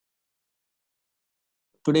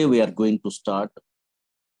Today we are going to start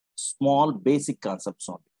small basic concepts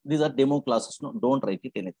only. These are demo classes. No, don't write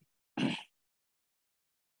it anything.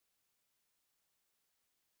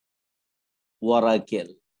 Oracle.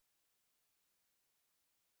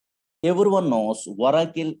 Everyone knows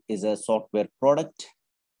Oracle is a software product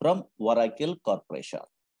from Oracle Corporation.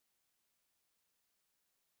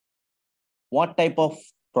 What type of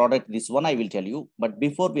product this one I will tell you, but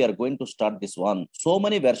before we are going to start this one, so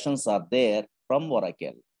many versions are there from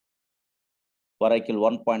Oracle. Oracle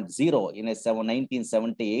 1.0 in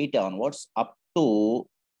 1978 onwards up to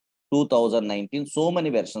 2019, so many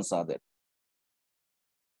versions are there.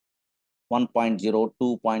 1.0,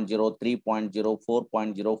 2.0, 3.0,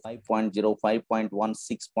 4.0, 5.0, 5.1,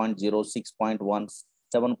 6.0, 6.1,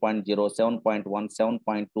 7.0, 7.1,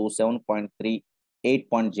 7.2, 7.3,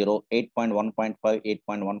 8.0, 8.1.5,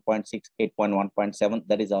 8.1.6, 8.1.7.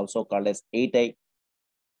 That is also called as 8i.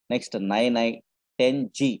 Next, 9i,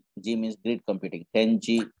 10G. G means grid computing.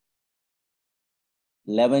 10G,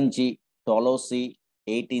 11G, 12C,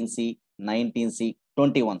 18C, 19C,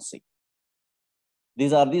 21C.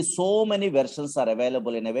 These are the so many versions are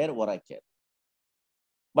available in our Oracle.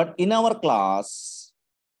 But in our class,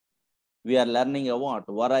 we are learning about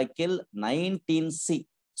Oracle 19C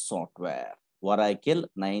software. Oracle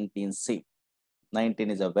 19C.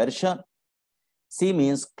 19 is a version. C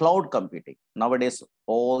means cloud computing. Nowadays,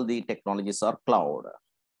 all the technologies are cloud.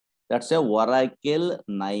 That's a Oracle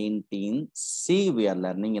 19C we are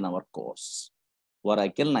learning in our course.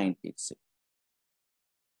 Oracle 19C.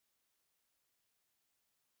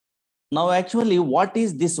 Now, actually, what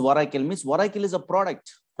is this Oracle? Means Oracle is a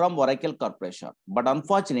product from Oracle Corporation. But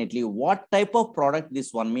unfortunately, what type of product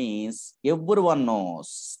this one means, everyone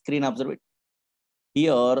knows. Screen observe it.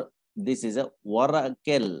 Here, this is a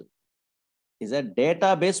Oracle. Is a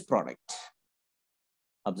database product.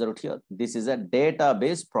 Observe it here. This is a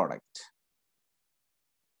database product.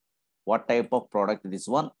 What type of product this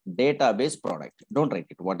one? Database product. Don't write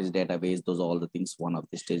it. What is database? Those are all the things. One of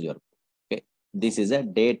the stage you are. Okay. This is a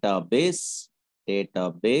database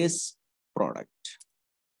product.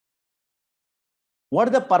 What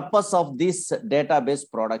is the purpose of this database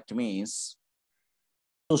product means?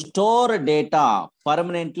 To store data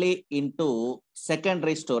permanently into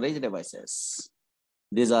secondary storage devices.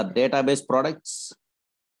 These are database products.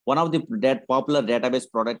 One of the popular database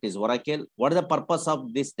product is Oracle. What is the purpose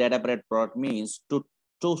of this database product means? To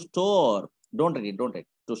store, don't read it,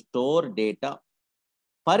 to store data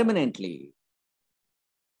permanently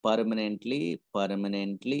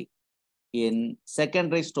in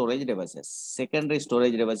secondary storage devices. Secondary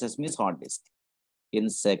storage devices means hard disk. In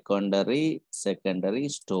secondary storage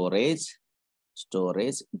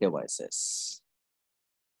devices.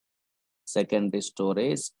 Secondary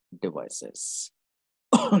storage devices.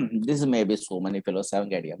 This may be so many fellows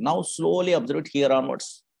having idea. Now slowly observe it here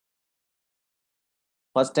onwards.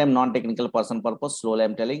 First time non-technical person purpose. Slowly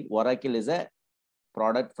I'm telling Oracle is a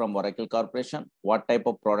product from Oracle Corporation. What type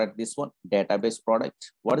of product this one? Database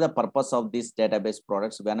product. What is the purpose of these database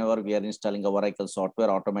products? Whenever we are installing a Oracle software,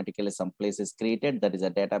 automatically some place is created. That is a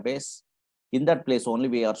database. In that place only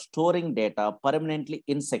we are storing data permanently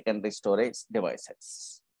in secondary storage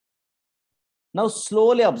devices. Now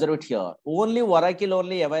slowly observe it here. Only Oracle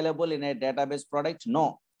only available in a database product?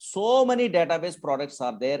 No. So many database products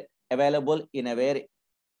are there available in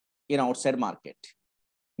outside market.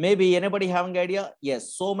 Maybe anybody having idea?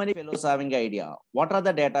 Yes, so many fellows having idea. What are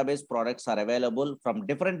the database products are available from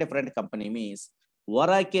different company means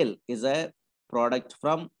Oracle is a product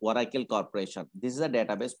from Oracle Corporation. This is a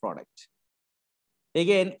database product.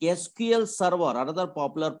 Again, SQL Server, another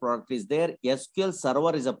popular product is there. SQL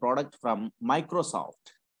Server is a product from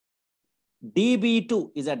Microsoft.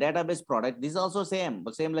 DB2 is a database product. This is also same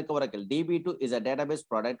like Oracle. DB2 is a database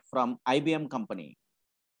product from IBM company.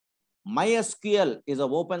 MySQL is an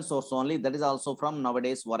open source only. That is also from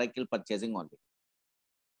nowadays Oracle purchasing only.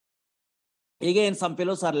 Again, some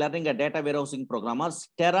fellows are learning a data warehousing programmers.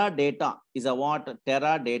 Teradata is a what?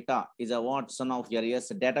 Teradata is a what? Son of your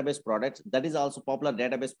yes, database product. That is also popular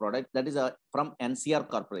database product. That is from NCR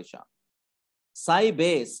Corporation.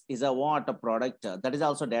 Sybase is a what? A product. That is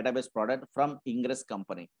also database product from Ingress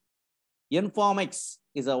company. Informix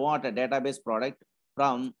is a what? A database product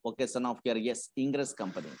from son of your yes, Ingress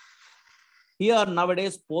company. Here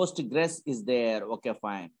nowadays Postgres is there. Okay,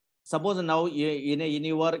 fine. Suppose now in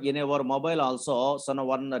your mobile also,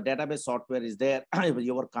 one database software is there.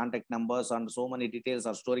 Your contact numbers and so many details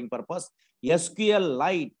are storing purpose.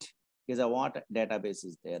 SQLite is a what? Database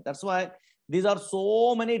is there. That's why these are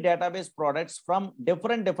so many database products from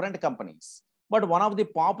different companies. But one of the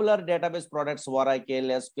popular database products, Oracle,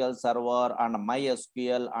 SQL Server, and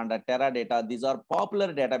MySQL, and Teradata, these are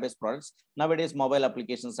popular database products. Nowadays, mobile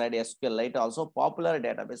application side, SQLite also popular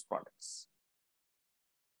database products.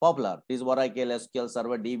 Popular. These Oracle, SQL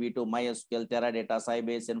Server, DB2, MySQL, Teradata,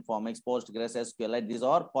 Sybase, Informix, Postgres, SQLite. These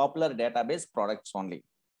are popular database products only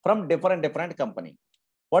from different company.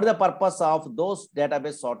 What is the purpose of those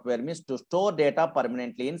database software? Means to store data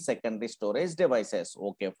permanently in secondary storage devices.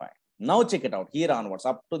 Okay, fine. Now check it out. Here onwards,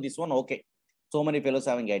 up to this one, okay. So many fellows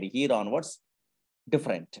having idea. Here onwards,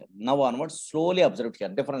 different. Now onwards, slowly observe here.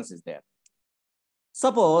 Difference is there.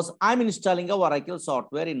 Suppose I'm installing a Oracle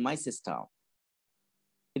software in my system.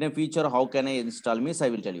 In a future, how can I install? Means I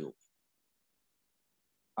will tell you.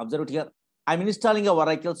 Observe it here. I'm installing a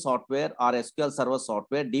Oracle software or SQL Server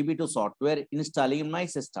software, DB2 software, installing in my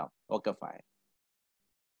system. Okay, fine.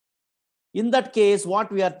 In that case, what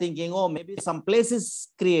we are thinking, oh, maybe some place is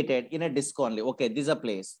created in a disk only. Okay, this is a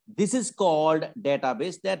place. This is called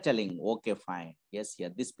database. They're telling, okay, fine. Yes, here.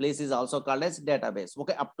 This place is also called as database.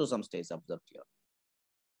 Okay, up to some stage, observe here.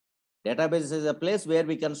 Database is a place where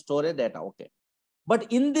we can store a data. Okay.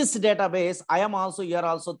 But in this database, you are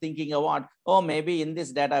also thinking about, oh, maybe in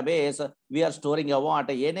this database, we are storing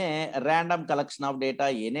any random collection of data,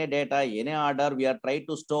 any order, we are trying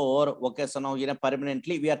to store, okay, so now,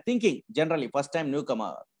 permanently, we are thinking, generally, first time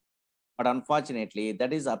newcomer. But unfortunately,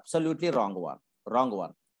 that is absolutely wrong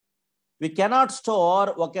one. We cannot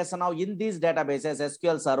store, okay, so now in these databases,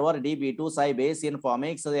 SQL Server, DB2, Sybase,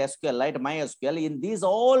 Informix, SQLite, MySQL, in these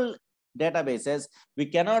all databases, we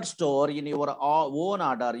cannot store in your own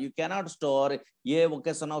order. You cannot store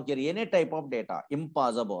any type of data.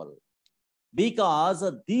 Impossible. Because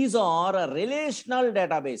these are relational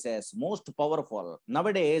databases, most powerful.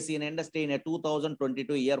 Nowadays, in industry, in a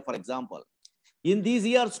 2022 year, for example, in these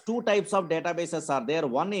years, two types of databases are there.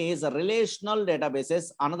 One is relational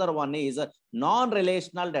databases. Another one is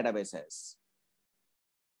non-relational databases.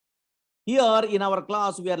 Here in our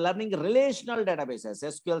class, we are learning relational databases,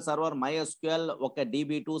 SQL Server, MySQL, okay,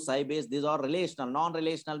 DB2, Sybase, these are relational.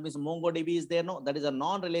 Non-relational means MongoDB is there, no? That is a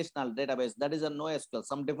non-relational database. That is a NoSQL,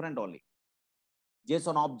 some different only.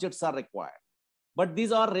 JSON objects are required. But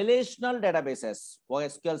these are relational databases. For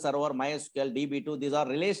SQL Server, MySQL, DB2, these are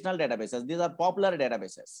relational databases. These are popular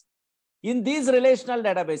databases. In these relational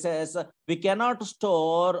databases, we cannot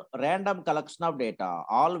store random collection of data.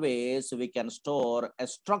 Always we can store a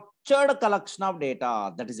structured collection of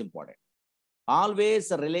data. That is important.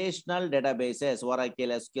 Always relational databases, Oracle,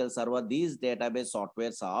 SQL Server, these database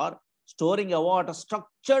softwares are storing a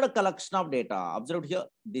structured collection of data. Observe here,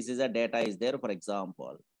 this is a data is there, for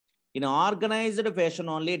example. In an organized fashion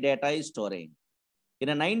only data is storing. In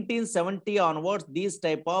a 1970 onwards, these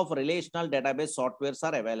type of relational database softwares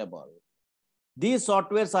are available. These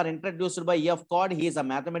softwares are introduced by F. Cod. He is a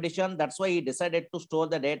mathematician. That's why he decided to store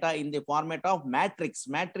the data in the format of matrix.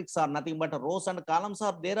 Matrix are nothing but rows and columns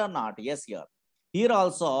are there or not? Yes, here. Here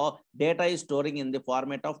also, data is storing in the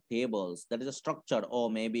format of tables. That is a structured, or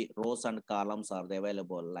maybe rows and columns are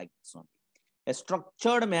available like this one. A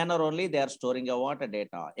structured manner only, they are storing a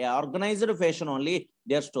data. A organized fashion only,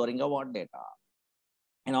 they are storing a data.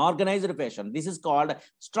 In organized fashion, this is called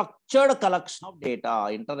structured collection of data,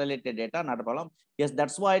 interrelated data, not a problem. Yes,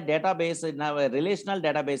 that's why database in our relational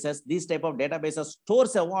databases, these type of databases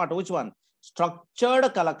stores a which one?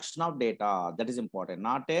 Structured collection of data. That is important,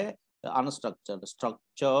 not a unstructured.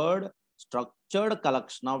 Structured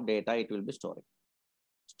collection of data it will be storing.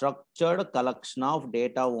 Structured collection of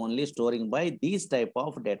data only storing by these type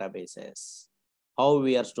of databases. How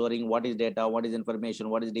we are storing, what is data, what is information,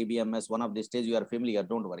 what is DBMS, one of these days you are familiar,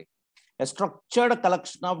 don't worry. A structured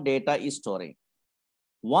collection of data is storing.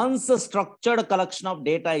 Once a structured collection of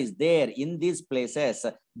data is there in these places,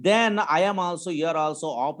 then you are also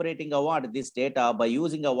operating this data by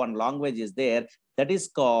using one language is there. That is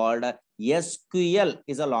called SQL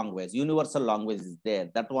is a language, universal language is there.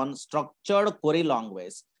 That one structured query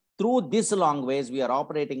language. Through this language, we are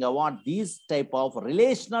operating these type of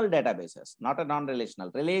relational databases, not a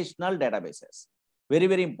non-relational, relational databases. Very,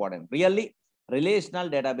 very important. Really, relational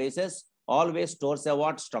databases always stores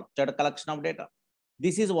a structured collection of data.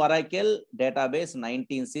 This is Oracle database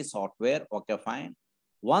 19C software. Okay, fine.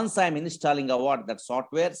 Once I'm installing that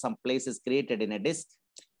software, some place is created in a disk.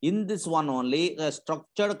 In this one only, a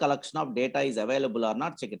structured collection of data is available or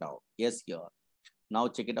not. Check it out. Yes, here. Now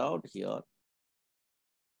check it out here.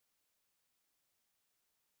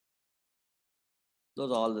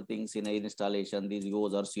 Those are all the things in installation. These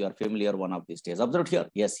users, you are familiar one of these days. Observe here.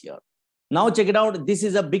 Yes, here. Now check it out. This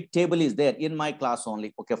is a big table is there in my class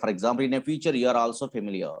only. Okay, for example, in a future, you are also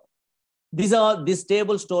familiar. This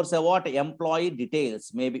table stores a what? Employee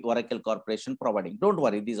details, maybe Oracle Corporation providing. Don't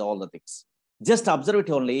worry, these are all the things. Just observe it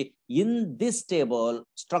only. In this table,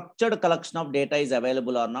 structured collection of data is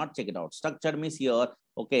available or not. Check it out. Structured means here,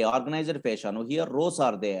 okay, organized fashion. Here rows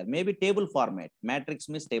are there. Maybe table format. Matrix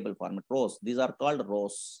means table format. Rows. These are called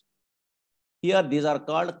rows. Here, these are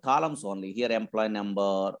called columns only. Here, employee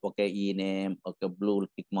number, okay, e-name, okay, blue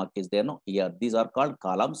tick mark is there. No, here, these are called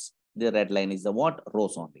columns. The red line is the what?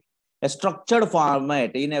 Rows only. A structured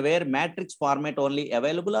format in a where matrix format only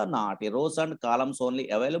available or not? A rows and columns only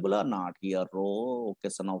available or not? Here, row, okay,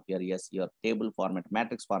 so now here, yes, here, table format,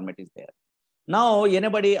 matrix format is there. Now,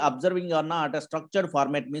 anybody observing or not, a structured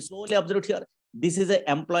format means slowly observe here. This is an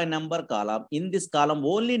employee number column. In this column,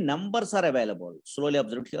 only numbers are available. Slowly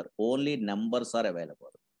observe here. Only numbers are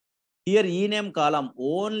available. Here, e-name column,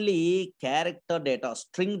 only character data,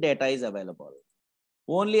 string data is available.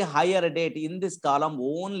 Only higher date in this column,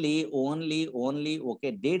 only,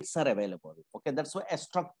 okay, dates are available. Okay, that's why a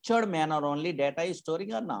structured manner only data is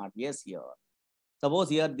storing or not. Yes, here. Suppose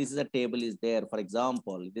here, this is a table is there. For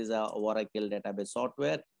example, this is a Oracle database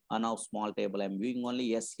software. And now small table I'm viewing only.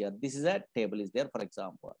 Yes, here. This is a table is there, for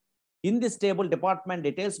example. In this table, department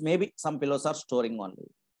details, maybe some pillows are storing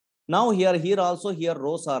only. Now here also, here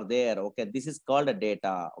rows are there. Okay, this is called a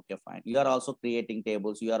data. Okay, fine. You are also creating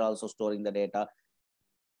tables. You are also storing the data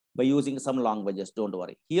by using some languages. Don't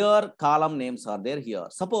worry. Here, column names are there here.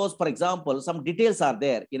 Suppose, for example, some details are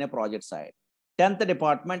there in a project side. 10th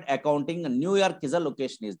department, accounting, New York is a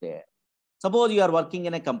location is there. Suppose you are working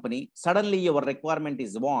in a company, suddenly your requirement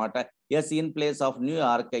is what? Yes, in place of New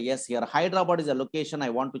York, yes, here Hyderabad is a location. I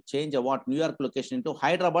want to change a what? New York location into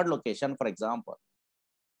Hyderabad location, for example.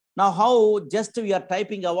 Now, how just we are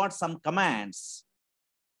typing a what? Some commands.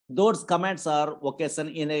 Those commands are location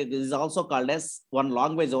in a, is also called as one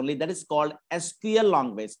language only. That is called SQL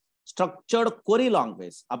language, structured query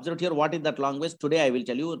language. Observe here, what is that language? Today I will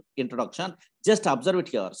tell you introduction. Just observe it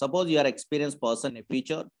here. Suppose you are experienced person, a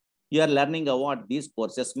feature. You are learning what these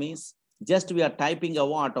courses means. Just we are typing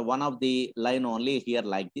what one of the line only here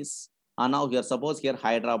like this. And now here, suppose here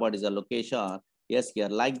Hyderabad is a location. Yes, here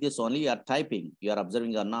like this only you are typing. You are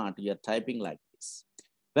observing or not, you are typing like this.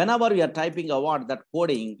 Whenever you are typing what that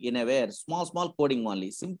coding in a way, small coding only,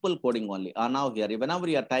 simple coding only. And now here, whenever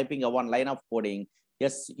you are typing a one line of coding,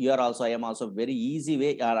 yes, you are also, I am also very easy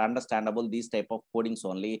way are understandable these type of codings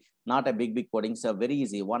only, not a big codings are very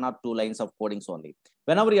easy, 1 or 2 lines of codings only.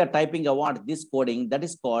 Whenever you are typing a what this coding, that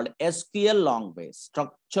is called SQL language,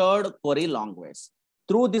 structured query language.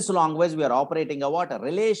 Through this language, we are operating a what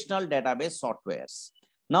relational database softwares.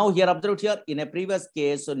 Now here observe here in a previous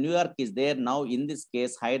case, so New York is there. Now in this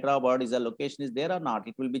case, Hyderabad is a location is there or not?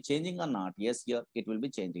 It will be changing or not? Yes, here it will be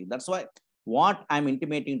changing. That's why what I'm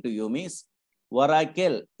intimating to you means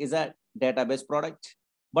Oracle is a database product.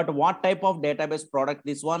 But what type of database product?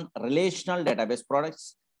 This one, relational database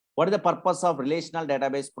products. What is the purpose of relational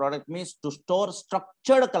database product? Means to store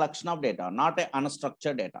structured collection of data, not a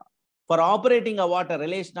unstructured data. For operating a what a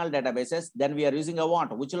relational databases, then we are using a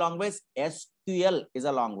what? Which language? SQL is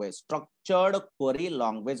a language, structured query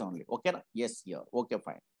language only. Okay, yes, here. Okay,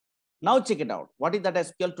 fine. Now check it out. What is that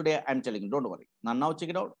SQL today? I'm telling you, don't worry. Now check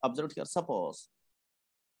it out. Observe here. Suppose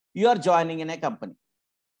you are joining in a company.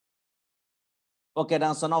 Okay,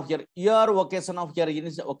 now so now here you are okay, so now here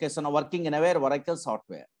okay, so now working in a where Oracle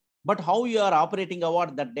software. But how you are operating a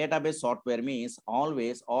what that database software means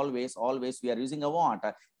always we are using a what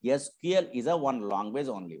SQL is a one language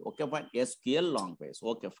only. Okay, fine. SQL language.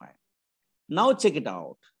 Okay, fine. Now check it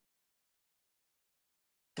out.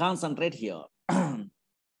 Concentrate here.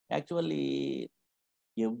 Actually,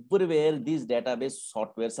 everywhere these database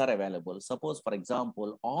softwares are available. Suppose, for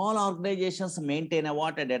example, all organizations maintain a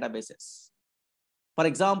what databases. For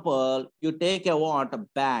example, you take a what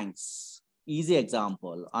banks. Easy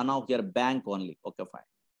example. And now here bank only. Okay, fine.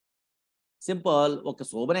 Simple. Okay,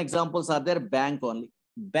 so many examples are there. Bank only.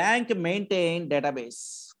 Bank maintain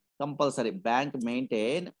database. Compulsory. Bank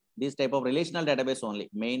maintain this type of relational database only.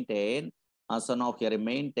 Maintain. So now here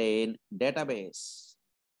maintain database.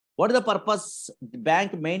 What is the purpose?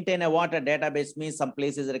 Bank maintain a what a database means some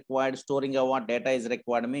place is required. Storing a what data is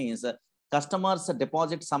required means customers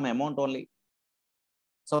deposit some amount only.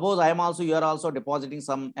 Suppose I am also, you are also depositing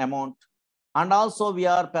some amount. And also we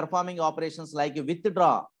are performing operations like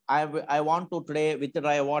withdraw. I want to today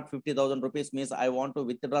withdraw what 50,000 rupees means I want to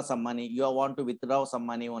withdraw some money. You want to withdraw some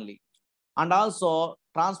money only. And also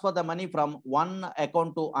transfer the money from one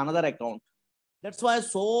account to another account. That's why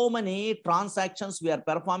so many transactions we are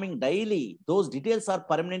performing daily. Those details are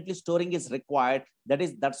permanently storing is required.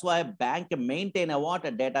 That's why bank maintain a what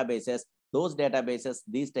a databases. Those databases,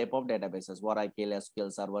 these type of databases, Oracle,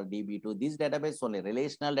 SQL Server, DB2, these databases only,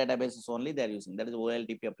 relational databases only they are using. That is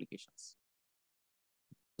OLTP applications.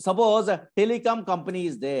 Suppose a telecom company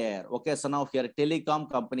is there. Okay, so now here telecom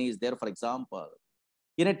company is there, for example.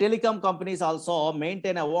 In a telecom companies also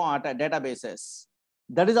maintain a what? Databases.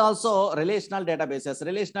 That is also relational databases.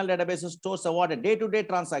 Relational databases stores what? Day-to-day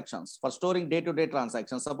transactions. For storing day-to-day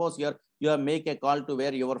transactions. Suppose you make a call to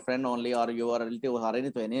where your friend only or your relative or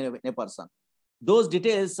any person. Those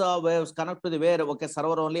details were connected to the where okay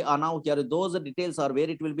server only are now here. Those details are where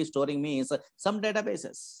it will be storing means some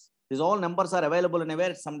databases. These all numbers are available in a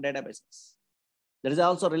where some databases. There is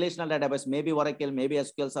also relational database, maybe Oracle, maybe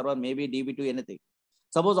SQL Server, maybe DB2, anything.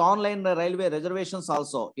 Suppose online railway reservations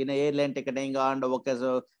also in airline ticketing and okay,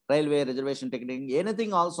 so railway reservation ticketing,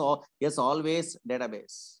 anything also, yes, always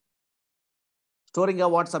database. Storing a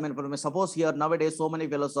what some information. Suppose here nowadays so many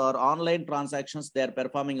fellows are online transactions, they are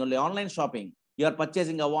performing only online shopping. You are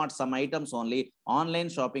purchasing a what some items only, online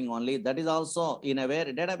shopping only. That is also in a where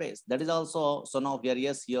database. That is also so now here,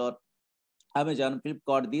 yes, here Amazon,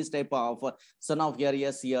 Flipkart, these type of here,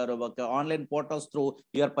 yes, here online portals through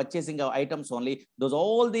you are purchasing items only. Those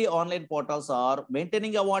all the online portals are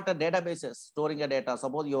maintaining a what databases, storing a data.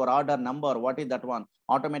 Suppose your order number, what is that one?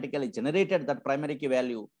 Automatically generated that primary key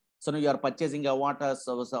value. So now you are purchasing a what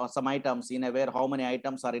some items in a where how many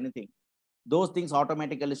items or anything. Those things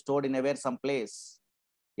automatically stored in a where some place.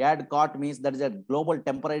 Add cart means that is a global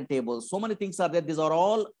temporary table. So many things are there. These are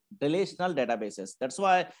all relational databases. That's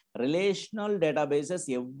why relational databases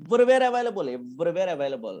everywhere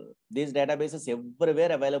available. These databases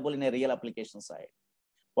everywhere available in a real application side.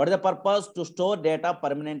 What is the purpose? To store data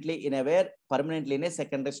permanently in a where? Permanently in a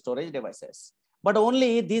secondary storage devices. But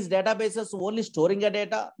only these databases only storing a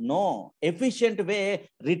data? No. Efficient way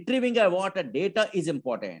retrieving a what data is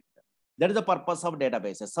important. That is the purpose of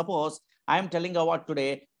databases. Suppose I am telling you what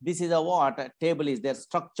today, this is a what table is there,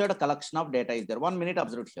 structured collection of data is there. 1 minute,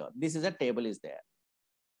 observe here. This is a table is there.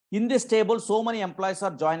 In this table, so many employees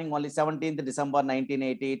are joining only 17th December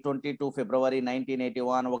 1980, 22 February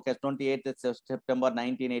 1981, okay, 28th September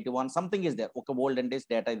 1981, something is there. Okay, olden days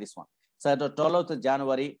data is this one. So 12th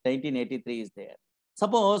January 1983 is there.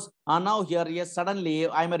 Suppose now here, yes, suddenly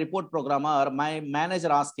I'm a report programmer, my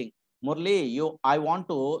manager asking, Murali, I want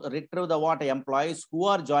to retrieve the what employees who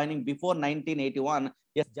are joining before 1981,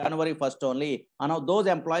 yes, January 1st only. And now those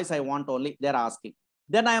employees I want only, they're asking.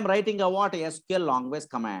 Then I am writing a what SQL longways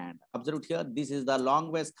command. Observe here, this is the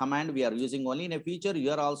longways command we are using only in a feature you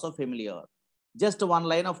are also familiar. Just one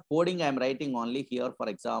line of coding I am writing only here. For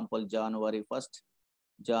example, January 1st,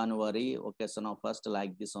 January, okay, so now first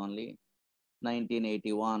like this only.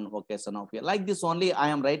 1981, okay, so now here like this only I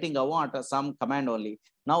am writing a what some command only.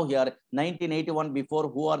 Now here 1981 before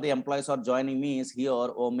who are the employees are joining me is here,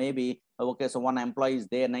 or maybe okay, so one employee is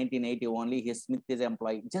there 1980 only, his Smith is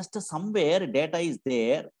employee. Just somewhere data is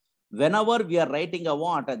there. Whenever we are writing a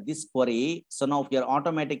what this query, so now here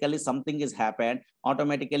automatically something is happened,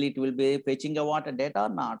 automatically it will be fetching a what data or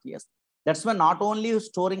not. Yes, that's why not only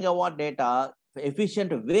storing a what data,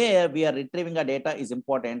 efficient way we are retrieving a data is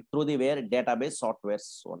important through the where database software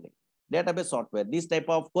only. Database software, this type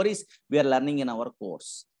of queries we are learning in our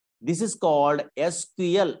course. This is called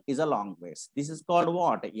SQL is a language. This is called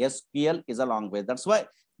what? SQL is a language. That's why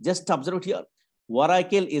just observe here.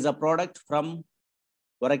 Oracle is a product from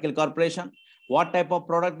Oracle Corporation. What type of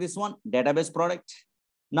product this one? Database product.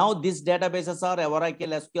 Now these databases are Oracle,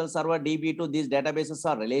 SQL Server, DB2. These databases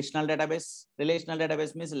are relational database. Relational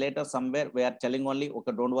database means later somewhere we are telling only,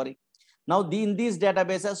 okay, don't worry. Now in these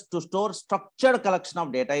databases to store structured collection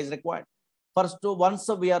of data is required. First, once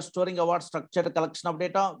we are storing our structured collection of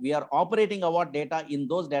data, we are operating our data in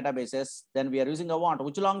those databases. Then we are using a what?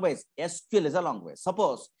 Which language? SQL is a language.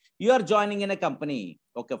 Suppose you are joining in a company.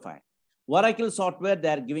 Okay, fine. Oracle software they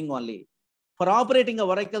are giving only. For operating a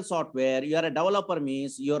Oracle software, you are a developer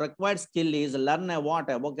means your required skill is learn a what?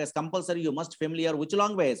 Okay, compulsory, you must familiar which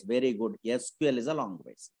language? Very good. SQL is a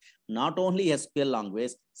language. Not only SQL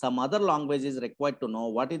language, some other language is required to know.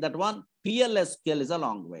 What is that one? PLSQL is a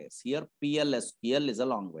language. Here, PLSQL is a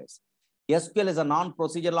language. SQL is a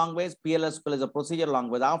non-procedure language. PLSQL is a procedure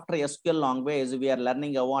language. After SQL language, we are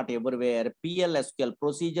learning a what everywhere? PLSQL,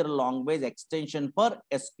 procedure language extension for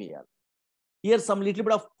SQL. Here some little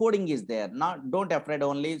bit of coding is there. Don't afraid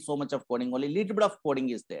only so much of coding, only little bit of coding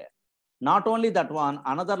is there. Not only that one,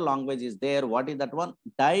 another language is there. What is that one?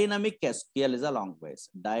 Dynamic SQL is a language.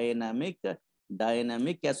 Dynamic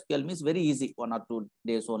SQL means very easy. 1 or 2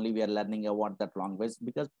 days only we are learning about that language,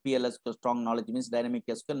 because PLSQL strong knowledge means dynamic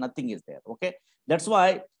SQL, nothing is there. Okay. That's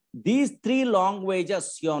why These three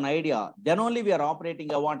languages, you have an idea. Then only we are operating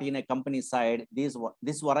what in a company side, this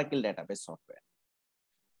Oracle database software.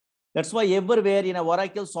 That's why everywhere in a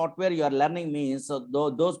Oracle software you are learning means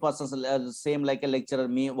those persons same like a lecturer,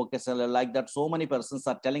 me, okay, so like that. So many persons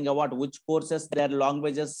are telling about which courses, their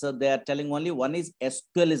languages they are telling only. One is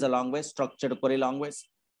SQL is a language, structured query language.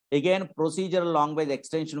 Again, procedural language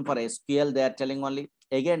extension for SQL, they are telling only.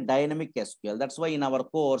 Again, dynamic SQL. That's why in our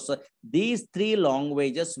course, these three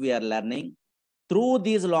languages we are learning. Through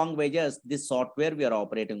these languages, this software we are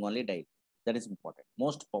operating only daily. That is important,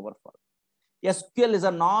 most powerful. SQL is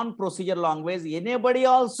a non-procedure language. Anybody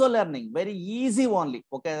also learning, very easy only.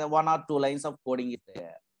 Okay, 1 or 2 lines of coding is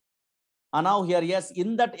there. And now here, yes,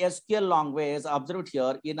 in that SQL language, observe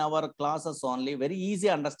here in our classes only, very easy,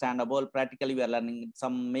 understandable. Practically, we are learning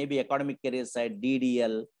some maybe academic career side,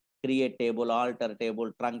 DDL, create table, alter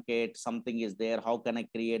table, truncate, something is there. How can I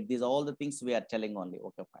create? These are all the things we are telling only.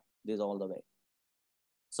 Okay, fine. This is all the way.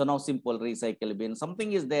 So now simple recycle bin,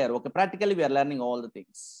 something is there. Okay, practically we are learning all the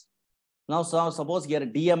things. Now, so suppose here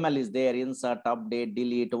DML is there, insert, update,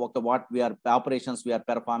 delete, okay, what we are operations we are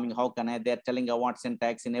performing, how can I, they are telling what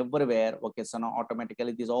syntax in everywhere. Okay, so now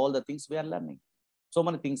automatically these all the things we are learning. So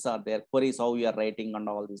many things are there, queries, how we are writing and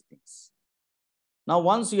all these things. Now,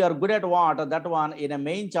 once you are good at what, that one in a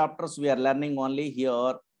main chapters we are learning only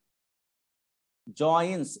here.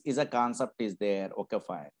 Joins is a concept is there. Okay,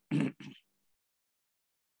 fine.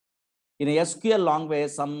 In a SQL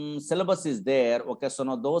language, some syllabus is there. Okay, so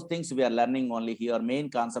now those things we are learning only here.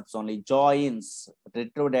 Main concepts only. Joins,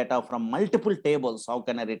 retrieve data from multiple tables. How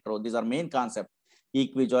can I retrieve? These are main concepts.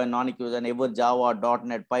 Equi-join, non-equi-join, ever Java,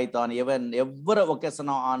 .NET, Python, even ever. Okay, so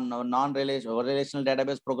now on non-relational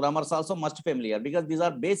database programmers also must familiar because these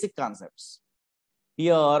are basic concepts.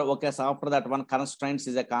 Here, okay, so after that one constraints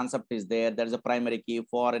is a concept is there. There is a primary key,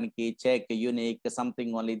 foreign key, check, unique,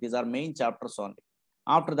 something only. These are main chapters only.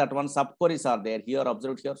 After that one subqueries are there. Here,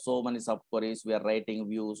 observe here, so many subqueries we are writing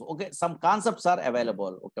views. Okay, some concepts are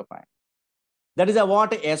available. Okay, fine. That is a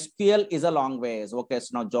what SQL is a language. Okay,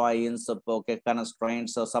 so now joins, okay,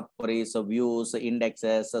 constraints, subqueries, views,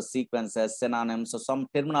 indexes, sequences, synonyms, so some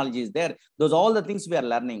terminology is there. Those all the things we are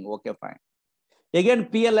learning. Okay, fine. Again,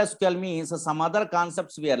 PLSQL means some other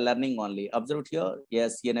concepts we are learning only. Observe here.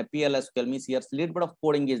 Yes, in a PLSQL means here a little bit of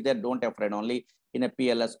coding is there. Don't afraid only in a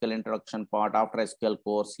PLSQL introduction part after SQL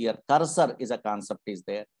course. Here cursor is a concept is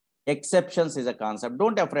there. Exceptions is a concept.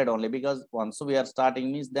 Don't afraid only because once we are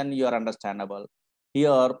starting means then you are understandable.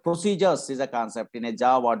 Here procedures is a concept in a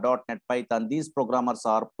Java, .NET, Python. These programmers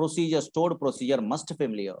are procedure, stored procedure must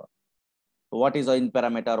familiar. What is in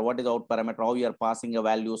parameter, what is out parameter, how you are passing a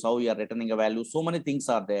values, how you are returning a value. So many things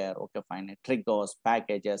are there. Okay, fine. Triggers,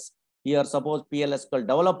 packages. Here, suppose PLSQL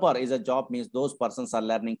developer is a job means those persons are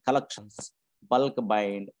learning collections, bulk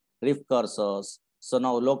bind, ref cursors. So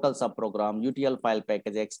now local subprogram, UTL file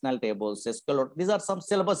package, external tables, SQL. These are some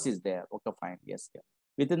syllabus is there. Okay, fine. Yes. Yeah.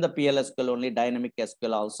 Within the PLSQL only dynamic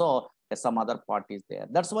SQL also some other part is there.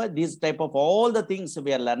 That's why these type of all the things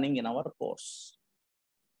we are learning in our course.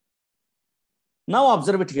 Now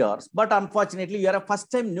observe it here, but unfortunately you are a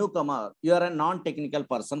first time newcomer, you are a non-technical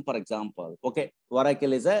person, for example. Okay,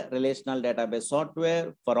 Oracle is a relational database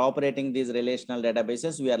software. For operating these relational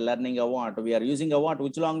databases, we are learning a what? We are using a what?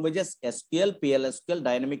 Which languages? SQL, PLSQL,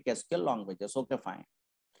 dynamic SQL languages. Okay, fine.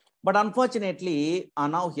 But unfortunately,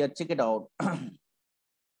 now here, check it out.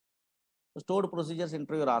 Stored procedures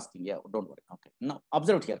interview you're asking. Yeah, don't worry. Okay, now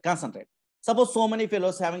observe it here, concentrate. Suppose so many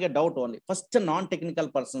fellows having a doubt only. First, non-technical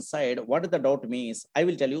person side, what is the doubt means? I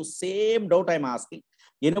will tell you, same doubt I'm asking.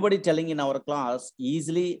 Anybody telling in our class,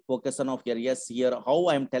 easily focus on of here, yes, here, how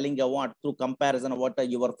I'm telling you what, through comparison of what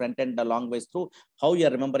your front end the long ways through, how you are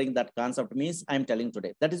remembering that concept means I'm telling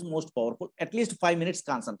today. That is most powerful. At least 5 minutes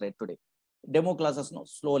concentrate today. Demo classes, no,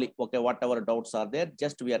 slowly, okay, whatever doubts are there,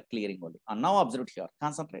 just we are clearing only. And now observe here,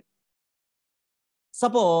 concentrate.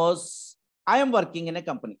 Suppose I am working in a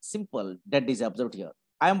company. Simple. That is observed here.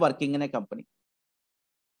 I am working in a company.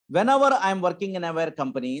 Whenever I am working in a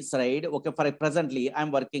company, right? Okay, for presently, I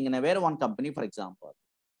am working in a one company, for example.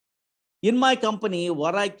 In my company,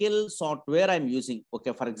 Oracle software I am using.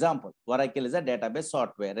 Okay, for example, Oracle is a database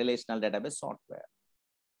software, relational database software.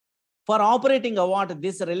 For operating a what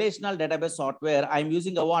this relational database software, I am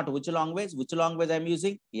using a what? Which language? Which language I am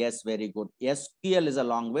using? Yes, very good. SQL is a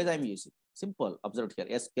language I am using. Simple. Observe here.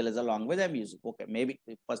 SQL is a language I'm using. Okay, maybe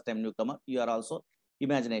first time newcomer, you are also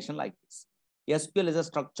imagination like this. SQL is a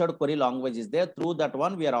structured query language is there. Through that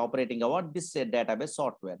one, we are operating about this database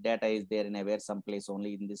software. Data is there in a where someplace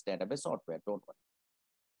only in this database software. Don't worry.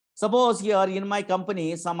 Suppose here in my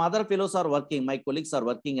company, some other fellows are working, my colleagues are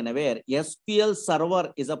working in a where SQL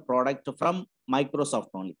Server is a product from Microsoft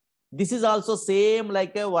only. This is also same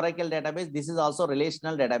like a Oracle database. This is also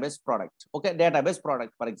relational database product. Okay, database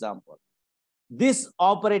product, for example. This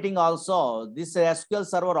operating also, this SQL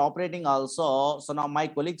Server operating also. So now my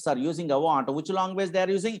colleagues are using a what? Which language they are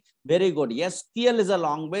using? Very good. SQL is a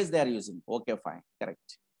language they are using. Okay, fine,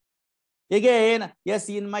 correct. Again, yes,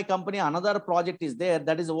 in my company, another project is there.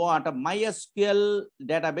 That is what? MySQL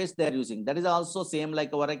database they are using. That is also same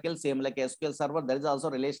like Oracle, same like SQL Server. That is also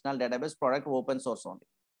relational database product, open source only.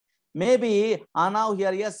 Maybe now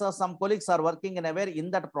here, yes, some colleagues are working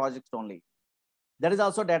in that project only. That is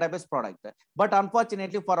also database product. But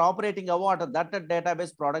unfortunately, for operating a what? That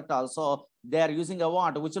database product also, they are using a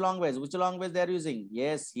what? Which language? Which language they are using?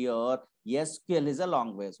 Yes, here, SQL is a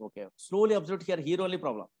language. Okay, slowly observe here only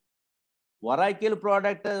problem. Oracle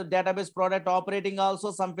product, database product operating also,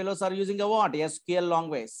 some fellows are using a what? SQL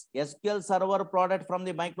language. SQL Server product from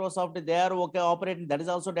the Microsoft, they are okay operating. That is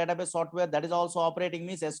also database software. That is also operating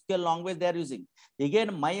means SQL language they are using. Again,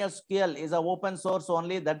 MySQL is a open source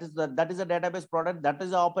only. That is a database product. That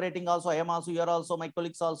is operating also. I am also, you are also, my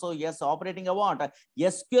colleagues also. Yes, operating a what?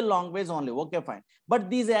 SQL language only. Okay, fine. But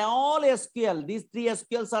these are all SQL. These three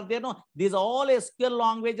SQLs are there. No, these all SQL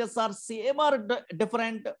languages are same or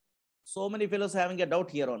different. So many fellows having a doubt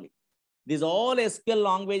here only. These all SQL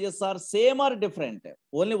languages are same or different.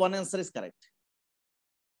 Only one answer is correct.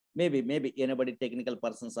 Maybe anybody technical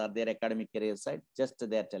persons are there, academic career side, just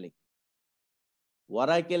they are telling.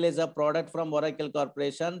 Oracle is a product from Oracle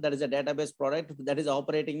Corporation. That is a database product that is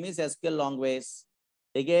operating means SQL language.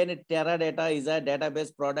 Again, Teradata is a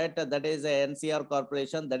database product that is a NCR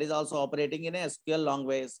Corporation that is also operating in a SQL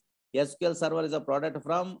language. SQL Server is a product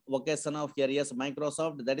from vocation of here, yes,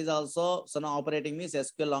 Microsoft. That is also operating means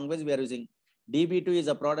SQL language we are using. DB2 is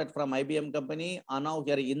a product from IBM company. And now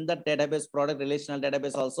here in the database product, relational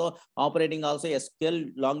database also operating also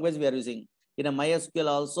SQL language we are using. In a MySQL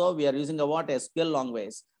also we are using a what? SQL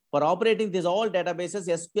language. For operating these all databases,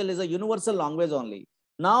 SQL is a universal language only.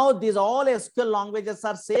 Now, these all SQL languages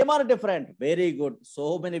are same or different? Very good.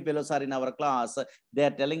 So many fellows are in our class. They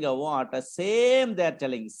are telling a what? Same they are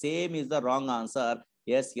telling. Same is the wrong answer.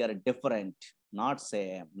 Yes, you are different. Not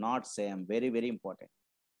same. Not same. Very, very important.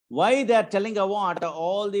 Why they are telling a what?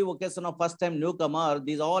 All the occasion of first time newcomer,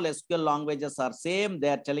 these all SQL languages are same. They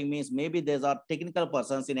are telling means maybe these are technical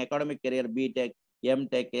persons in academic career, BTech,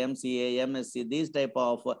 MTech, MCA, MSc, these type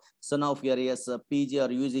of son of your yes, PG or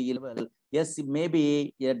UG level. Yes,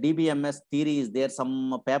 maybe a DBMS theory is there.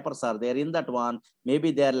 Some papers are there in that one.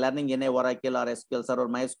 Maybe they are learning in a Oracle or SQL Server,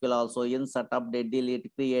 MySQL also, insert, update, delete,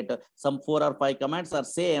 create. Some 4 or 5 commands are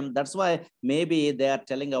same. That's why maybe they are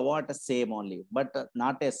telling a what? Same only, but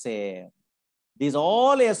not a same. These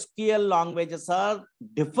all SQL languages are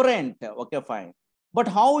different. Okay, fine. But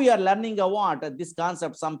how we are learning a what? This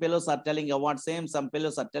concept, some fellows are telling a what same, some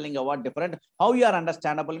fellows are telling a what different. How you are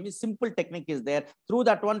understandable? Means simple technique is there. Through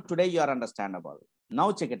that one, today you are understandable.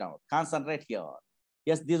 Now check it out. Concentrate here.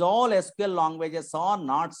 Yes, these all SQL languages are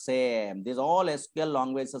not same. These all SQL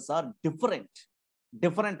languages are different.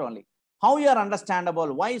 Different only. How you are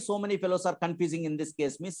understandable? Why so many fellows are confusing in this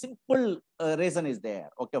case? Means simple reason is there.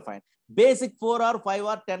 Okay, fine. Basic 4 or 5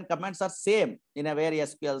 or 10 commands are same in a very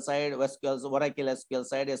SQL side, Oracle SQL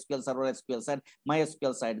side, SQL Server SQL side,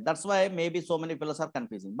 MySQL side. That's why maybe so many fellows are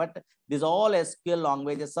confusing. But these all SQL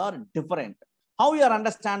languages are different. How you are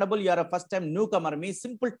understandable? You are a first time newcomer. Means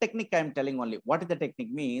simple technique I am telling only. What is the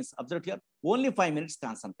technique means? Observe here. Only 5 minutes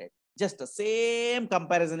concentrate. Just the same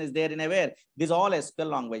comparison is there in a where these all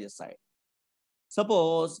SQL languages side.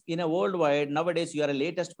 Suppose in a worldwide, nowadays you are a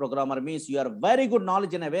latest programmer means you are very good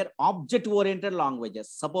knowledge in a where object-oriented languages.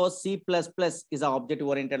 Suppose C++ is an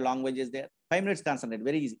object-oriented language is there. 5 minutes concentrate,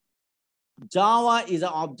 very easy. Java is an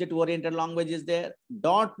object-oriented language is there.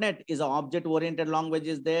 .NET is an object-oriented language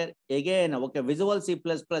is there. Again, okay, Visual C++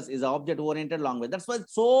 is an object-oriented language. That's why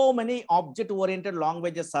so many object-oriented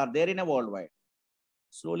languages are there in a worldwide.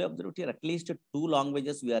 Slowly observe here, at least 2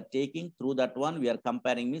 languages we are taking. Through that one, we are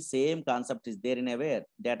comparing me. Same concept is there in a where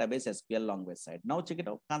database SQL language side. Now check it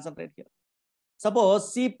out, concentrate here.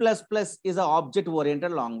 Suppose C++ is an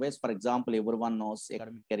object-oriented language. For example, everyone knows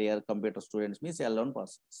academic career, computer students means L1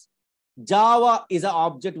 persons. Java is an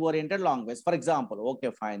object-oriented language. For example,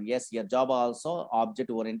 okay, fine. Yes, here Java also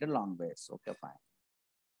object-oriented language. Okay, fine.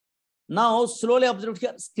 Now slowly observe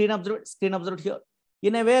here, screen observe here.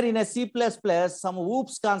 In a where in a C++, some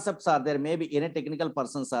OOPS concepts are there. Maybe in a technical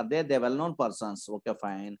persons are there. They're well-known persons. Okay,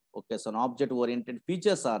 fine. Okay, so object-oriented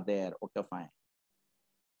features are there. Okay, fine.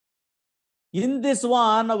 In this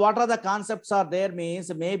one, what are the concepts are there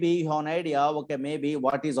means maybe you have an idea, okay, maybe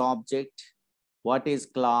what is object, what is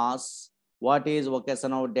class, what is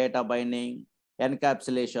vocational data binding,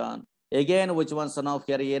 encapsulation. Again, which ones are now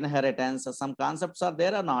here, inheritance. Some concepts are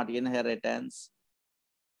there or not, inheritance.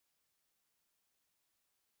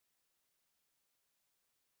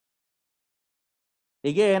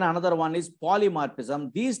 Again, another one is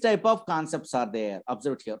polymorphism. These type of concepts are there.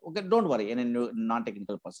 Observe here. Okay, don't worry, any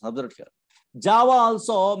non-technical person. Observe here. Java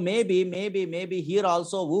also, maybe here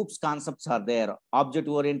also OOPS concepts are there.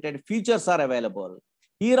 Object-oriented features are available.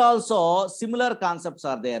 Here also similar concepts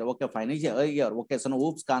are there. Okay, fine. Here, okay, so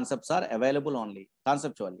OOPS concepts are available only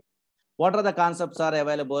conceptually. What are the concepts are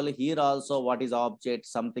available? Here also, what is object?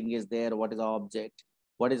 Something is there. What is object?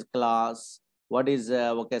 What is class? What is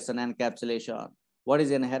vocation encapsulation? What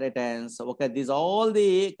is inheritance? Okay, these all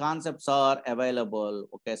the concepts are available.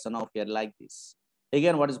 Okay, so now here like this.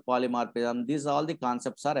 Again, what is polymorphism? These all the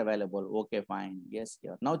concepts are available. Okay, fine. Yes,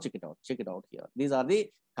 here. Now check it out. Check it out here. These are the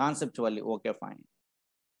conceptually. Okay, fine.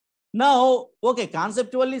 Now, okay,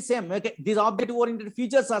 conceptually same. Okay, these object-oriented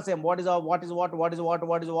features are same. What we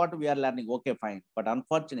are learning. Okay, fine. But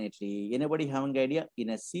unfortunately, anybody having idea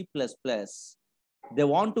in a C++? They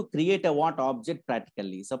want to create a what object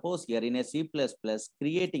practically. Suppose here in a C++,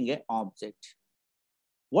 creating a object.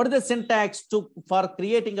 What is the syntax for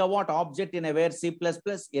creating a what object in a where C++?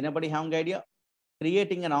 Anybody have an idea?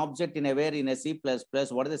 Creating an object in a where in a C++,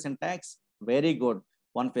 what is the syntax? Very good.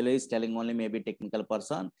 One fellow is telling only maybe technical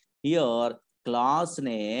person. Here, class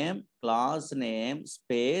name,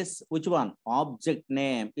 space, which one? Object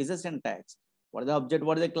name is a syntax. What is the object?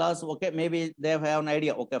 What is the class? Okay, maybe they have an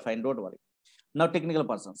idea. Okay, fine, don't worry. Now, technical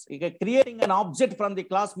persons. Okay, creating an object from the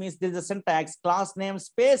class means there is a syntax, class name,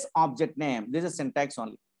 space, object name. This is syntax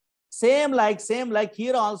only. Same like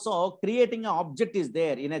here also, creating an object is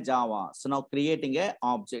there in a Java. So now creating a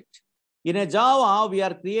object. In a Java, we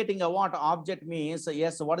are creating a what object means,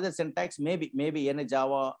 yes, what is the syntax? Maybe in a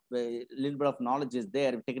Java, a little bit of knowledge is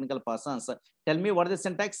there, technical persons. Tell me what is the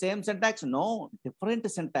syntax? Same syntax? No, different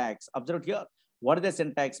syntax. Observe here. What is the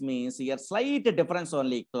syntax means? Here, slight difference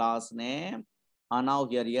only. Class name. And now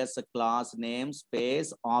here, yes, class name,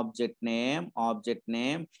 space, object name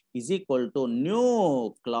is equal to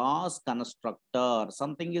new class constructor.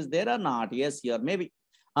 Something is there or not? Yes, here, maybe.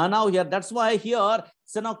 And now here, that's why here,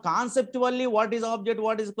 so now conceptually, what is object,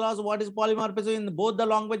 what is class, what is polymorphism in both the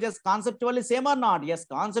languages, conceptually same or not? Yes,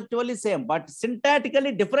 conceptually same, but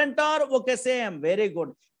syntactically different or okay, same. Very good.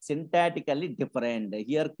 Syntactically different.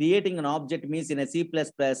 Here, creating an object means in a C++,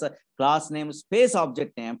 class name, space,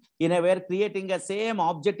 object name. In a where creating a same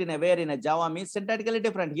object in a where in a Java means syntactically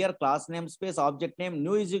different. Here, class name, space, object name,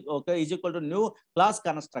 new is okay is equal to new class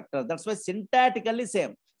constructor. That's why syntactically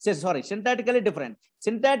same. Sorry, syntactically different.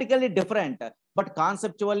 Syntactically different, but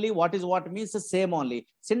conceptually what means the same only.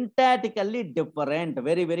 Syntactically different.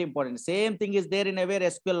 Very, very important. Same thing is there in a very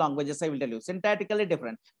SQL languages, I will tell you. Syntactically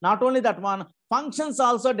different. Not only that one, functions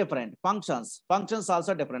also different. Functions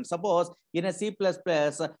also different. Suppose in a C++,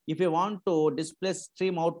 if you want to display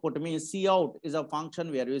stream output means cout is a function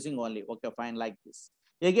we are using only. Okay, fine, like this.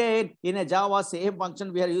 Again, in a Java, same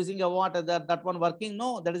function we are using a what that one working?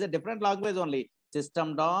 No, that is a different language only.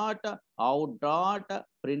 System dot out dot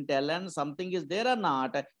println, something is there or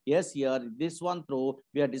not? Yes, here this one through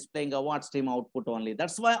we are displaying a what stream output only.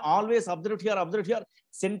 That's why always observe here,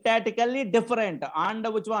 syntactically different. And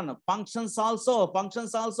which one? Functions also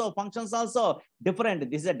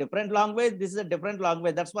different. This is a different language, this is a different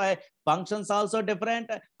language. That's why functions also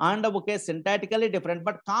different and okay, syntactically different,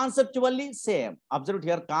 but conceptually same. Observe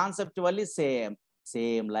here, conceptually same.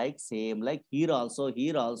 Same like here also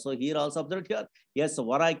observe here. Yes,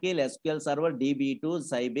 Oracle, SQL Server, DB2,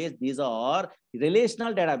 Sybase, these are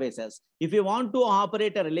relational databases. If you want to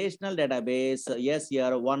operate a relational database, yes,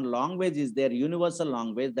 here one language is there, universal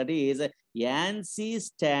language, that is ANSI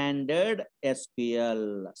standard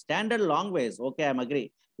SQL. Standard language, okay, I'm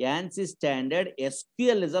agree. ANSI standard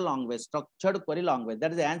SQL is a language, structured query language.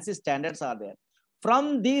 That is ANSI standards are there.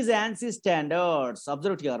 From these ANSI standards,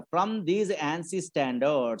 observe here, from these ANSI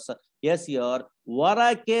standards, yes, here,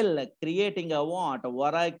 Oracle creating a what?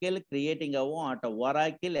 Oracle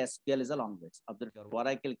SQL is a language. Observe here,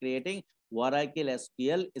 Oracle creating Oracle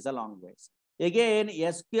SQL is a language. Again,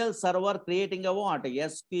 SQL Server creating a what?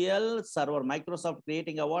 SQL Server, Microsoft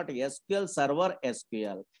creating a what? SQL Server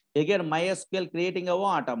SQL. Again, MySQL creating a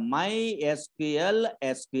what? MySQL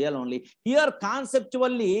SQL only. Here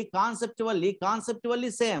conceptually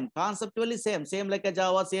same like a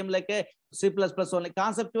Java, same like a C++ only.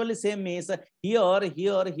 Conceptually same means here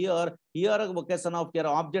vocation of your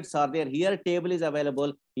objects are there. Here table is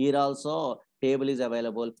available. Here also table is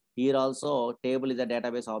available. Here also table is a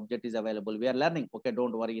database object is available. We are learning. Okay,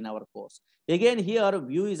 don't worry in our course. Again, here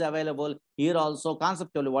view is available. Here also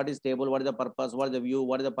conceptually what is table, what is the purpose, what is the view,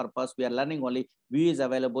 what is the purpose. We are learning only view is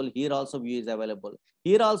available. Here also view is available.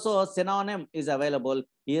 Here also synonym is available.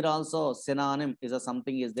 Here also synonym is a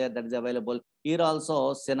something is there that is available. Here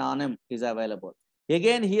also synonym is available.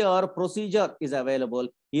 Again, here procedure is available.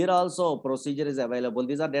 Here also procedure is available.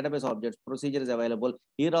 These are database objects. Procedure is available.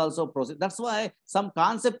 Here also procedure. That's why some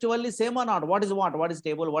conceptually same or not. What is what? What is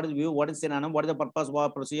table? What is view? What is synonym? What is the purpose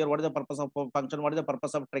of procedure? What is the purpose of function? What is the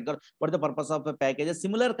purpose of trigger? What is the purpose of the packages?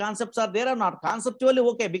 Similar concepts are there or not? Conceptually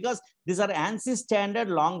okay, because these are ANSI standard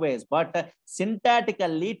language, but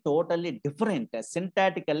syntactically totally different.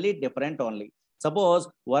 Syntactically different only. Suppose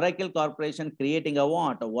Oracle Corporation creating a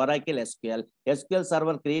what? Oracle SQL. SQL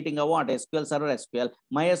Server creating a what? SQL Server SQL.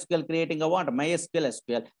 MySQL creating a what? MySQL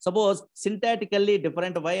SQL. Suppose syntactically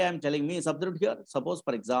different. Why I am telling me substitute here? Suppose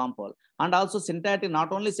for example, and also syntactic,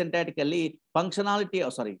 not only syntactically,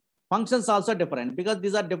 functionality, functions also different because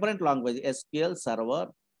these are different language. SQL Server.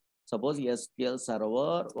 Suppose SQL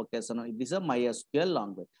Server, okay, so now this is a MySQL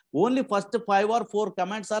language. Only first 5 or 4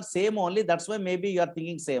 commands are same only. That's why maybe you are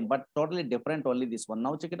thinking same, but totally different only this one.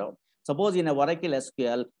 Now check it out. Suppose in a Oracle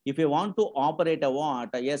SQL, if you want to operate a what?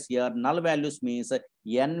 Yes, here null values means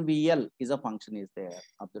NVL is a function is there.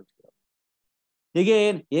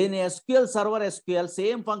 Again, in SQL Server SQL,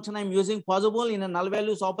 same function I'm using possible in a null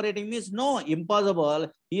values operating means no, impossible.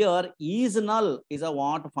 Here is null is a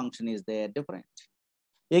what function is there, different.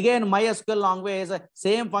 Again, MySQL language,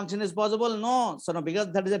 same function is possible? No. So no,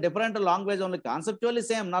 because that is a different language only. Conceptually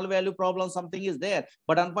same, null value problem, something is there.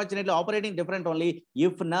 But unfortunately, operating different only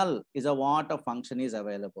if null is a what a function is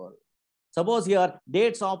available. Suppose here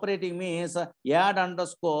dates operating means add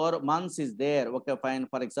underscore months is there. Okay, fine.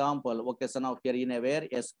 For example, okay, so now here in a where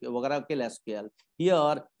Oracle SQL,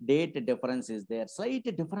 here date difference is there.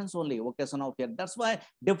 Slight difference only. Okay, so now here that's why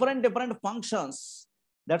different functions.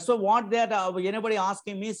 That's why what that anybody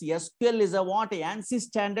asking me is SQL is a what ANSI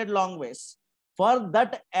standard language. For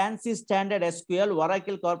that ANSI standard SQL,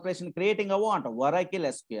 Oracle Corporation creating a what? Oracle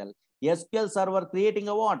SQL. SQL Server creating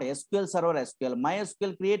a what? SQL Server SQL.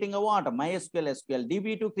 MySQL creating a what? MySQL SQL.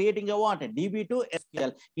 DB2 creating a what? DB2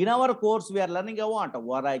 SQL. In our course, we are learning a what?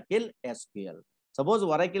 Oracle SQL. Suppose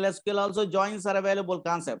Oracle SQL also joins are available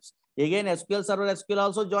concepts. Again, SQL Server SQL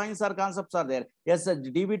also joins our concepts are there. Yes,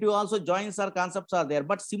 DB2 also joins our concepts are there.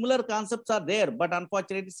 But similar concepts are there. But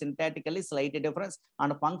unfortunately, syntactically slightly different.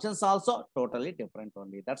 And functions also totally different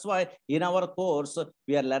only. That's why in our course,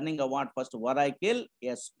 we are learning about first Oracle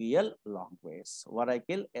SQL language.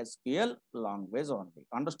 Oracle SQL language only.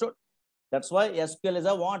 Understood? That's why SQL is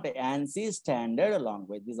a what? ANSI standard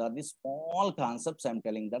language. These are the small concepts I'm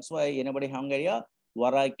telling. That's why anybody having idea?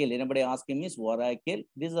 Oracle, anybody asking me is Oracle.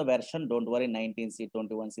 This is a version, don't worry, 19C,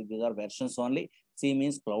 21C, these are versions only. C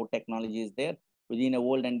means cloud technology is there. Within a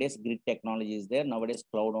olden days, grid technology is there. Nowadays,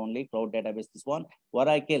 cloud only, cloud database, this one.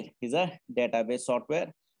 Oracle is a database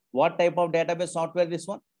software. What type of database software this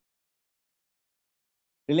one?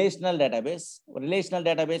 Relational database. Relational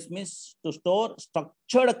database means to store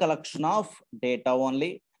structured collection of data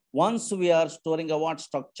only. Once we are storing a what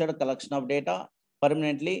structured collection of data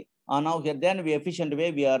permanently, now here then we efficient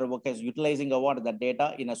way we are utilizing a what the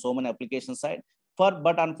data in a so many application side.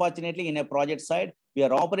 But unfortunately in a project side we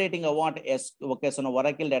are operating a what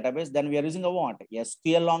Oracle database. Then we are using a what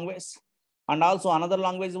SQL language, and also another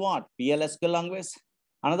language what PL SQL language.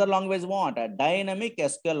 Another language what dynamic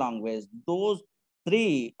SQL language. Those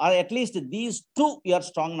 3 or at least these 2 your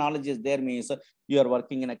strong knowledge is there means you are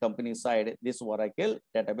working in a company side this Oracle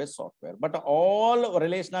database software. But all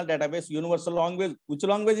relational database universal language, which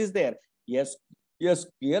language is there? Yes,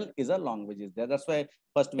 SQL is a language is there. That's why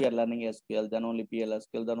first we are learning SQL, then only PL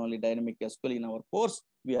SQL, then only dynamic SQL. In our course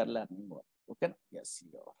we are learning more. Okay, yes,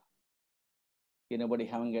 anybody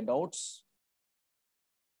having a doubts?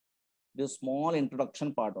 This small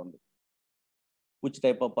introduction part only. Which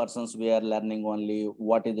type of persons we are learning only,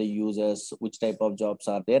 what is the users, which type of jobs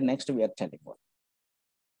are there. Next, we are telling what.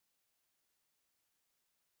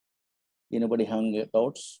 Anybody having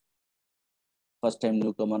doubts? First time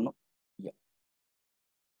newcomer, no? Yeah.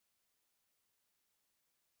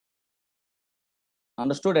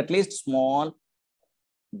 Understood at least small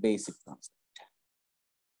basic concept.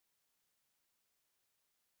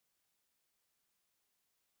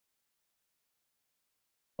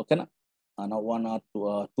 Okay. Now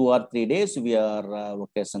 2 or 3 days we are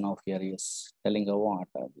vacation of here is telling what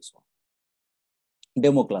this one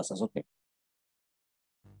demo classes. Okay.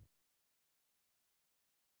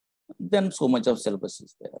 Then so much of syllabus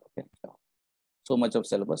is there. Okay. So much of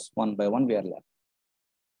syllabus, one by one we are learning.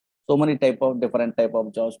 So many different type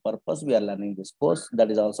of jobs purpose we are learning this course. That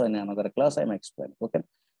is also in another class I'm explaining. Okay.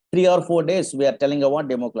 3 or 4 days we are telling about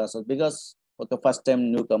demo classes because okay, first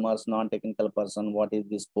time newcomers, non-technical person, what is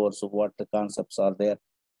this course, what the concepts are there,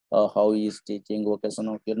 how he is teaching, okay, so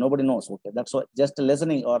okay, nobody knows. Okay, that's why just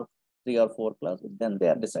listening or 3 or 4 classes, then they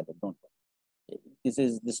are decided. Don't worry.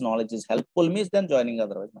 This knowledge is helpful means then joining,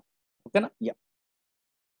 otherwise. Okay, yeah.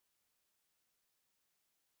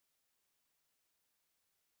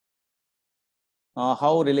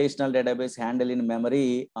 How relational database handle in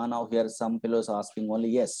memory? Now here some fellows asking only.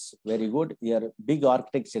 Yes, very good. Here big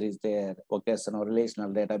architecture is there. Okay, so now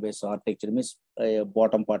relational database architecture means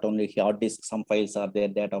bottom part only hard disk, some files are there,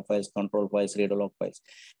 data files, control files, read log files.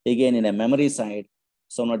 Again in a memory side,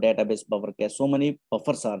 so no database buffer cache, so many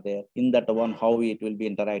buffers are there. In that one, how it will be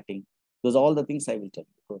interacting. Those are all the things I will tell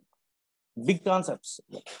you. Big concepts.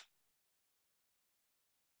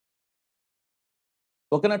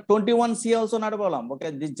 Okay, now 21C also not a problem.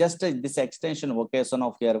 Okay, this just this extension vocation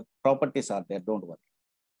of your properties are there. Don't worry.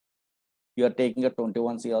 You are taking a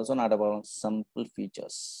 21C also not a problem. Simple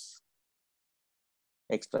features,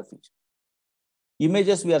 extra feature.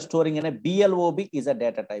 Images we are storing in a BLOB is a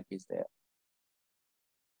data type is there.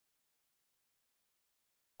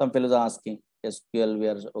 Some fellows are asking SQL we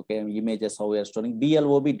are okay. Images how we are storing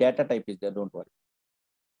BLOB data type is there. Don't worry.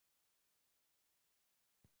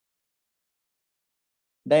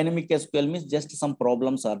 Dynamic SQL means just some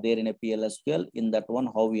problems are there in a PL SQL. In that one,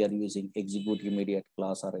 how we are using execute immediate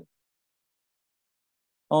class array.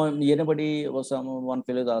 Anybody was one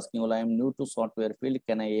fellow is asking, well, I am new to software field.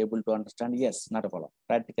 Can I able to understand? Yes, not a problem.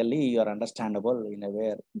 Practically, you are understandable in a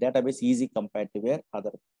way database easy compared to where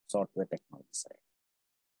other software technology side.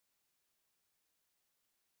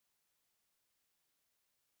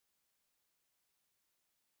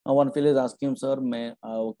 One fellow is asking, sir, may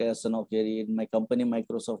okay, son of here in my company,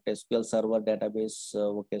 Microsoft SQL Server database,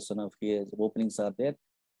 okay, son of here openings are there.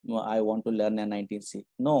 I want to learn a 19C.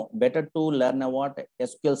 No, better to learn a what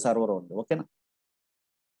SQL Server only. Okay. Na?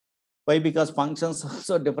 Why? Because functions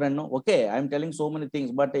also different. No, okay. I'm telling so many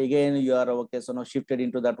things, but again, you are okay. So now shifted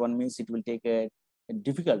into that one means it will take a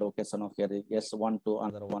difficult. Okay, so now here yes, one to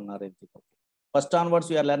another one or anything. Okay. First onwards,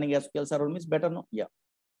 you are learning SQL Server means better. No, yeah,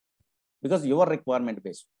 because your requirement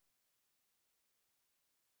based.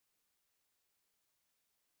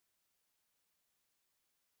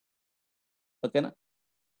 Okay. Na?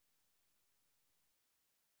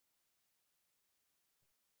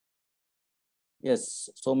 Yes,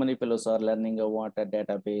 so many fellows are learning what a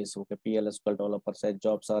database, okay, PL SQL developer side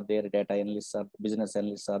jobs are there, data analysts are, business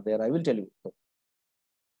analysts are there. I will tell you.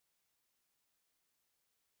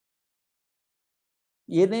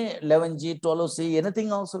 Any 11G, 12C,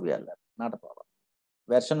 anything also we are learning, not a problem.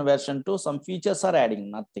 Version 2, some features are adding,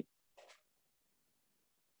 nothing.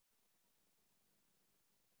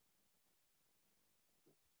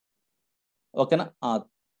 Okay, na?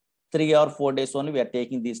 3 or 4 days only we are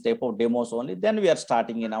taking these type of demos only, then we are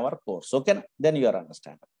starting in our course. Okay, na? Then you are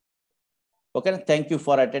understanding. Okay, na? Thank you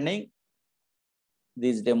for attending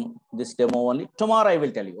this demo only. Tomorrow I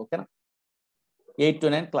will tell you. Okay, na? 8 to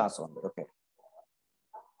 9 class only. Okay.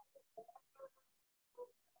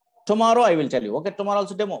 Tomorrow I will tell you. Okay, tomorrow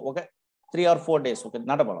also demo. Okay, 3 or 4 days. Okay,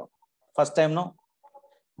 not a problem. First time, no.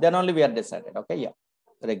 Then only we are decided. Okay, yeah,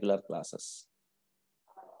 regular classes.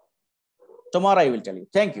 Tomorrow I will tell you.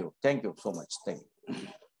 Thank you. Thank you so much. Thank you.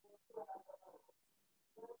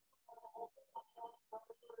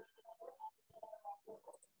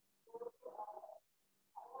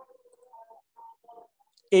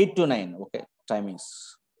 8 to 9. Okay,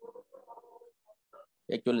 timings.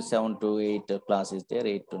 Actually 7 to 8 class is there.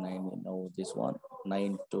 8 to 9. You know this one.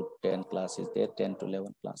 9 to 10 class is there. 10 to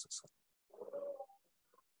 11 classes.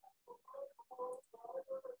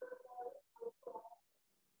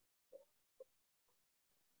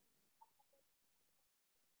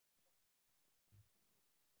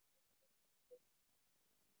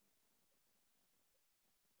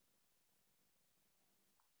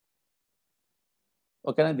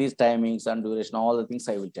 Okay, these timings and duration, all the things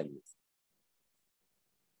I will tell you.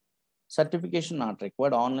 Certification not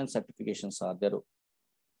required. Online certifications are there.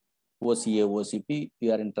 OCA, OCP,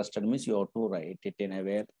 you are interested means you have to write it in a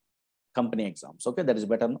way company exams. Okay, that is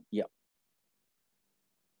better. Yeah.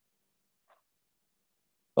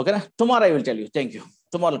 Okay, tomorrow I will tell you. Thank you.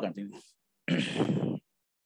 Tomorrow continue.